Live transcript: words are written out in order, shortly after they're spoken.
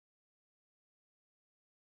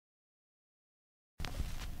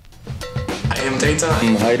am Data.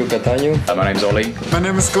 I'm Jairo Cataño. My name's Ollie. My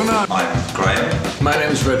name is Gunnar. I'm Graham. My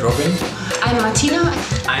name is Red Robin. I'm Martina.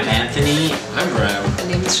 I'm Anthony. I'm Graham. My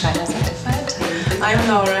name is Schreiber Certified. I'm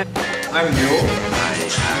Laura. I'm Jo. I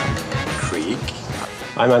am Krieg.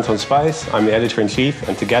 I'm Anton Spice. I'm the editor-in-chief,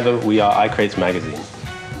 and together we are iCrates magazine.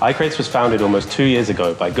 iCrates was founded almost 2 years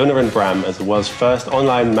ago by Gunnar and Bram as the world's first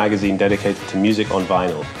online magazine dedicated to music on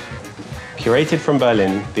vinyl. Curated from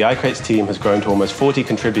Berlin, the iCrates team has grown to almost 40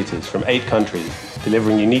 contributors from 8 countries,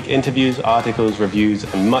 delivering unique interviews, articles,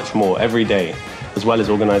 reviews, and much more every day, as well as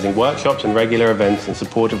organizing workshops and regular events in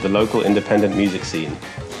support of the local independent music scene.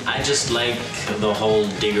 I just like the whole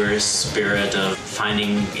digger's spirit of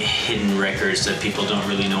finding hidden records that people don't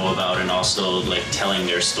really know about and also like telling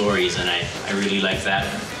their stories, and I really like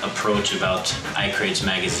that approach about iCrates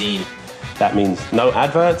magazine. That means no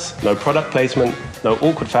adverts, no product placement, no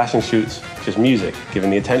awkward fashion shoots, just music, given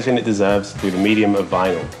the attention it deserves through the medium of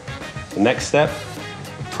vinyl. The next step,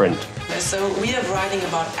 print. So we are writing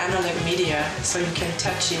about analog media, so you can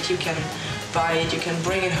touch it, you can buy it, you can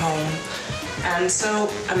bring it home. And so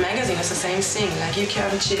a magazine is the same thing, like you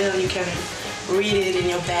can chill, you can read it in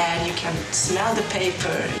your bed, you can smell the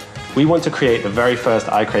paper. We want to create the very first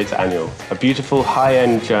iCrates annual, a beautiful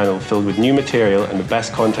high-end journal filled with new material and the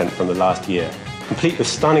best content from the last year. Complete with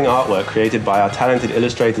stunning artwork created by our talented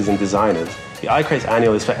illustrators and designers, the iCrates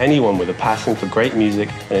annual is for anyone with a passion for great music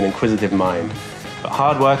and an inquisitive mind. But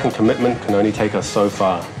hard work and commitment can only take us so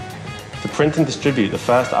far. To print and distribute the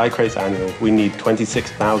first iCrates annual, we need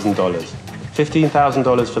 $26,000.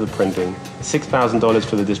 $15,000 for the printing, $6,000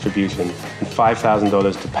 for the distribution, and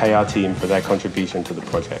 $5,000 to pay our team for their contribution to the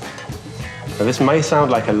project. Now this may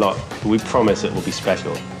sound like a lot, but we promise it will be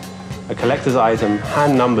special. A collector's item,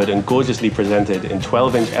 hand-numbered and gorgeously presented in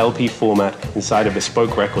 12-inch LP format inside a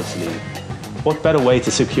bespoke record sleeve. What better way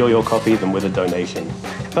to secure your copy than with a donation?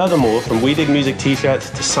 Furthermore, from We Dig Music t-shirts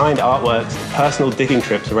to signed artworks to personal digging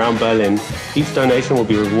trips around Berlin, each donation will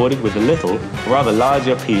be rewarded with a little, or rather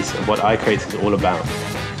larger piece of what iCrates is all about.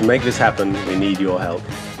 To make this happen, we need your help.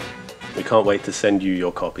 We can't wait to send you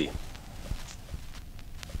your copy.